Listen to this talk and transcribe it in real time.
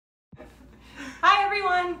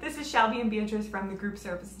everyone, this is Shelby and Beatrice from the Group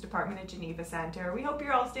Services Department at Geneva Center. We hope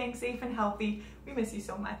you're all staying safe and healthy. We miss you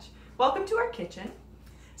so much. Welcome to our kitchen.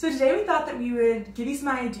 So today we thought that we would give you some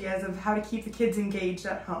ideas of how to keep the kids engaged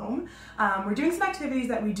at home. We're doing some activities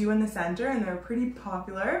that we do in the center and they're pretty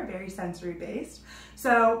popular, very sensory based.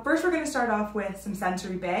 So first we're going to start off with some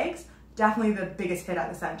sensory bags, definitely the biggest hit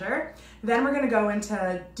at the center. Then we're going to go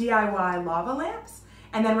into DIY lava lamps,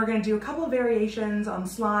 and then we're going to do a couple of variations on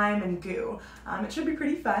slime and goo. It should be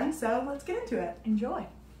pretty fun, so let's get into it. Enjoy.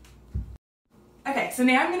 Okay, so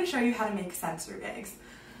now I'm going to show you how to make sensory bags.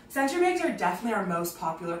 Sensory bags are definitely our most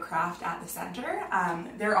popular craft at the center.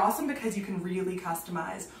 They're awesome because you can really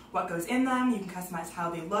customize what goes in them, you can customize how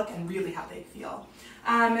they look and really how they feel.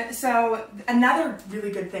 So another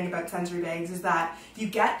really good thing about sensory bags is that you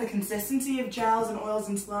get the consistency of gels and oils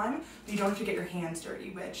and slime, but you don't have to get your hands dirty,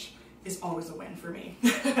 which is always a win for me.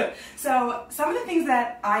 So some of the things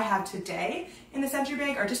that I have today in the sensory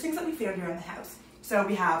bag are just things that we found around the house. So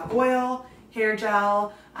we have oil, hair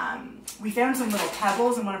gel, we found some little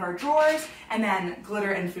pebbles in one of our drawers, and then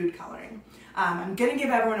glitter and food coloring. I'm gonna give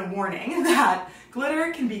everyone a warning that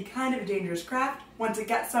glitter can be kind of a dangerous craft. Once it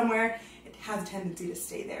gets somewhere, it has a tendency to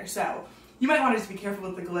stay there. So you might want to just be careful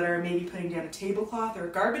with the glitter, maybe putting down a tablecloth or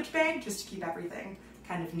a garbage bag just to keep everything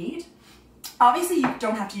kind of neat. Obviously, you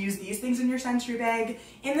don't have to use these things in your sensory bag.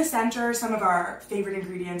 In the center, some of our favorite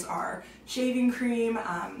ingredients are shaving cream,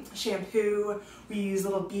 shampoo, we use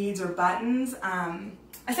little beads or buttons.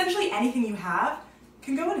 Essentially anything you have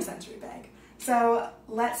can go in a sensory bag. So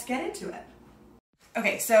let's get into it.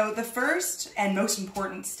 Okay, so the first and most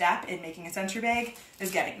important step in making a sensory bag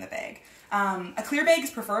is getting the bag. A clear bag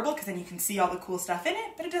is preferable because then you can see all the cool stuff in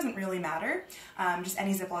it, but it doesn't really matter. Just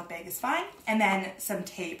any Ziploc bag is fine. And then some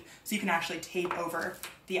tape, so you can actually tape over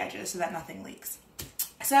the edges so that nothing leaks.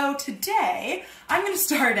 So today, I'm going to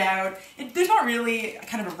start out, there's not really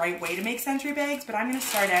kind of a right way to make sensory bags, but I'm going to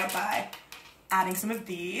start out by adding some of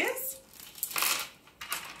these.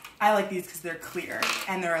 I like these because they're clear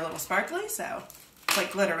and they're a little sparkly, so it's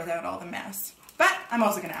like glitter without all the mess. But I'm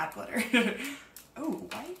also going to add glitter. Oh,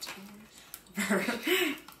 white. Ooh, there we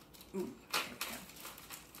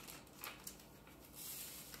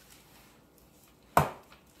go.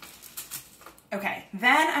 Okay,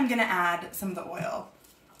 then I'm gonna add some of the oil.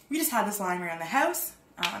 We just had this lying around the house,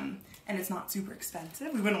 and it's not super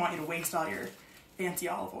expensive. We wouldn't want you to waste all your fancy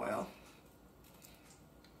olive oil.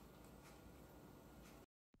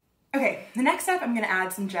 Okay, the next step, I'm gonna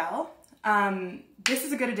add some gel. This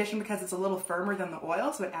is a good addition because it's a little firmer than the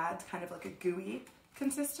oil, so it adds kind of like a gooey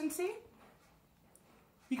consistency.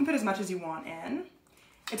 You can put as much as you want in.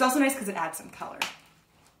 It's also nice because it adds some color.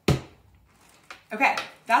 Okay,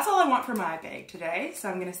 that's all I want for my bag today, so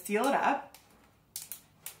I'm gonna seal it up.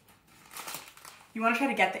 You wanna try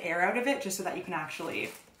to get the air out of it just so that you can actually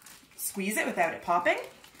squeeze it without it popping.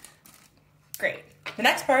 Great. The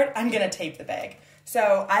next part, I'm gonna tape the bag.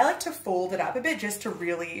 So I like to fold it up a bit just to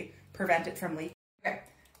really prevent it from leaking. Okay,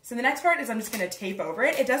 so the next part is I'm just gonna tape over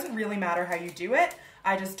it. It doesn't really matter how you do it.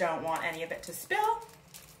 I just don't want any of it to spill.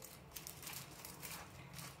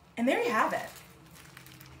 And there you have it.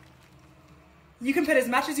 You can put as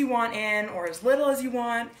much as you want in or as little as you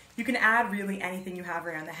want. You can add really anything you have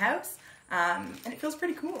around the house. And it feels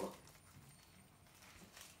pretty cool.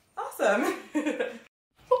 Awesome.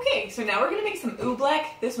 Okay, so now we're gonna make some oobleck.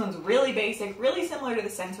 This one's really basic, really similar to the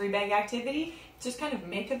sensory bag activity. Just kind of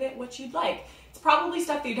make of it what you'd like. It's probably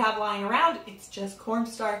stuff that you'd have lying around. It's just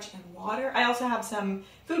cornstarch and water. I also have some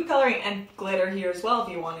food coloring and glitter here as well if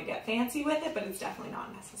you want to get fancy with it, but it's definitely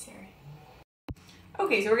not necessary.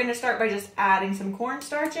 Okay, so we're gonna start by just adding some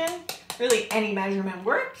cornstarch in. Really any measurement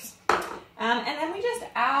works. And then we just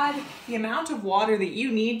add the amount of water that you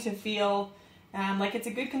need to feel like it's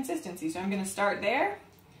a good consistency. So I'm gonna start there.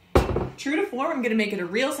 True to form, I'm gonna make it a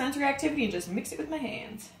real sensory activity and just mix it with my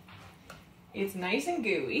hands. It's nice and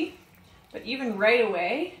gooey, but even right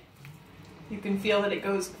away, you can feel that it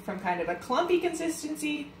goes from kind of a clumpy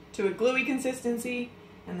consistency to a gluey consistency,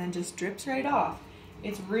 and then just drips right off.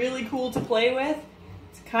 It's really cool to play with.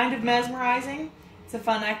 It's kind of mesmerizing. It's a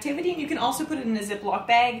fun activity, and you can also put it in a Ziploc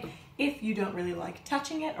bag if you don't really like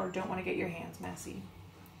touching it or don't want to get your hands messy.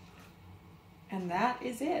 And that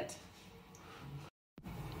is it.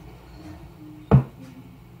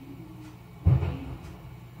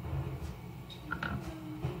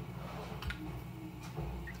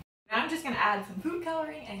 Now I'm just going to add some food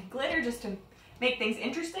coloring and glitter just to make things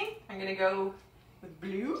interesting. I'm going to go with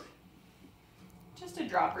blue, just a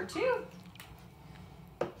drop or two,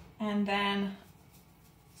 and then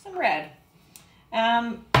some red.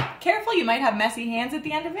 Careful, you might have messy hands at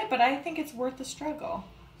the end of it, but I think it's worth the struggle.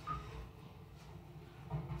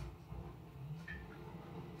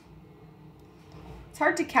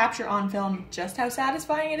 hard to capture on film just how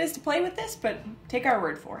satisfying it is to play with this, but take our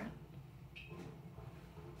word for it.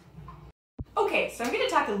 Okay, so I'm going to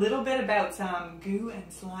talk a little bit about some goo and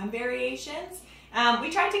slime variations. We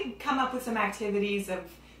tried to come up with some activities of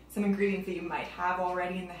some ingredients that you might have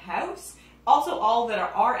already in the house. Also all that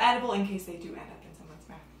are edible in case they do end up in someone's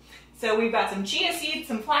mouth. So we've got some chia seeds,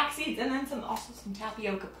 some flax seeds, and then also some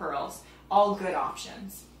tapioca pearls. All good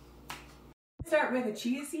options. Start with a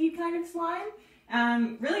chia seed kind of slime.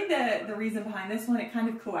 Really the reason behind this one, it kind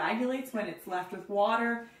of coagulates when it's left with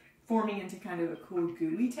water, forming into kind of a cool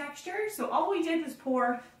gooey texture. So all we did was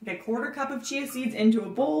pour like a 1/4 cup of chia seeds into a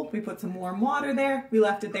bowl. We put some warm water there. We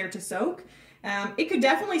left it there to soak. It could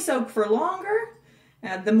definitely soak for longer.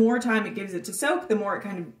 The more time it gives it to soak, the more it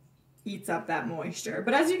kind of eats up that moisture.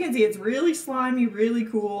 But as you can see, it's really slimy, really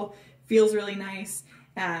cool, feels really nice.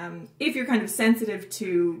 If you're kind of sensitive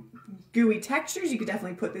to gooey textures, you could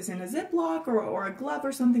definitely put this in a Ziploc or a glove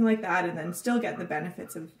or something like that, and then still get the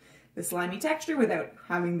benefits of the slimy texture without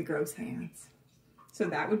having the gross hands. So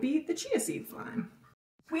that would be the chia seed slime.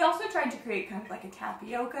 We also tried to create kind of like a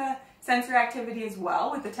tapioca sensory activity as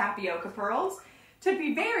well with the tapioca pearls. To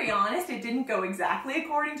be very honest, it didn't go exactly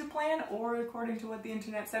according to plan or according to what the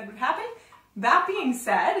internet said would happen. That being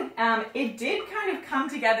said, it did kind of come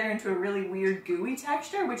together into a really weird gooey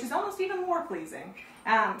texture, which is almost even more pleasing.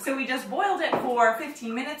 So we just boiled it for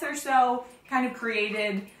 15 minutes or so, kind of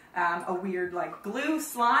created a weird like glue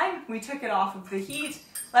slime. We took it off of the heat,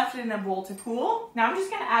 left it in a bowl to cool. Now I'm just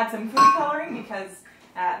going to add some food coloring because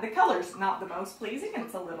the color's not the most pleasing and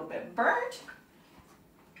it's a little bit burnt.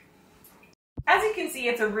 As you can see,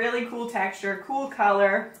 it's a really cool texture, cool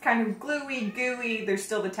color. It's kind of gluey, gooey. There's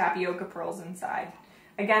still the tapioca pearls inside.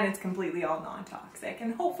 Again, it's completely all non-toxic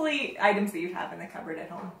and hopefully items that you have in the cupboard at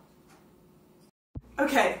home.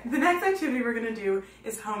 Okay, the next activity we're going to do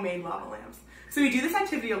is homemade lava lamps. So we do this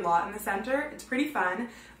activity a lot in the center. It's pretty fun,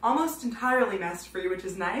 almost entirely mess free, which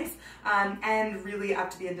is nice, and really up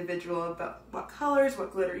to the individual about what colors,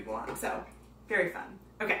 what glitter you want. So very fun.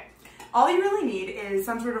 Okay, all you really need is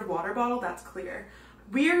some sort of water bottle that's clear.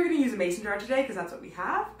 We are going to use a mason jar today because that's what we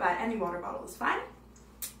have, but any water bottle is fine.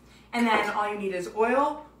 And then all you need is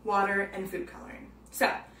oil, water, and food coloring. So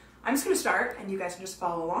I'm just going to start, and you guys can just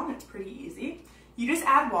follow along. It's pretty easy. You just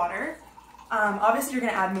add water. Obviously you're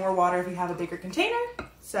going to add more water if you have a bigger container,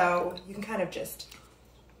 so you can kind of just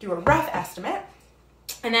do a rough estimate.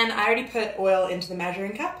 And then I already put oil into the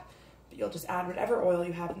measuring cup, but you'll just add whatever oil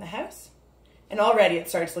you have in the house. And already it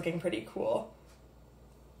starts looking pretty cool.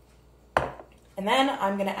 And then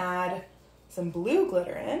I'm going to add some blue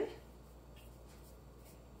glitter in,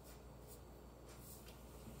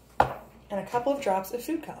 and a couple of drops of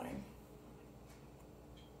food coloring.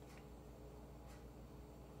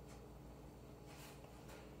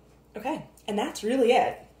 Okay, and that's really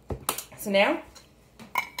it. So now,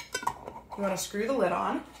 you want to screw the lid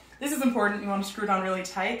on. This is important, you want to screw it on really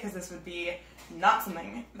tight because this would be not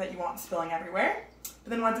something that you want spilling everywhere. But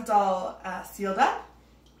then once it's all sealed up,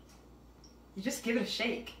 you just give it a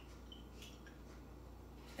shake.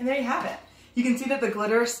 And there you have it. You can see that the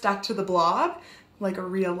glitter stuck to the blob like a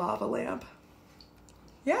real lava lamp.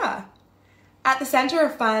 Yeah. At the center, a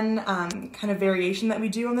fun kind of variation that we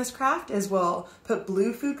do on this craft is we'll put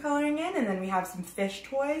blue food coloring in, and then we have some fish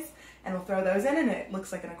toys, and we'll throw those in, and it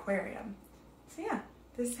looks like an aquarium. So yeah,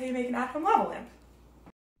 this is how you make an at-home lava lamp.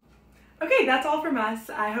 Okay, that's all from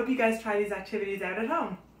us. I hope you guys try these activities out at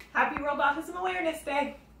home. Happy World Autism Awareness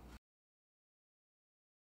Day!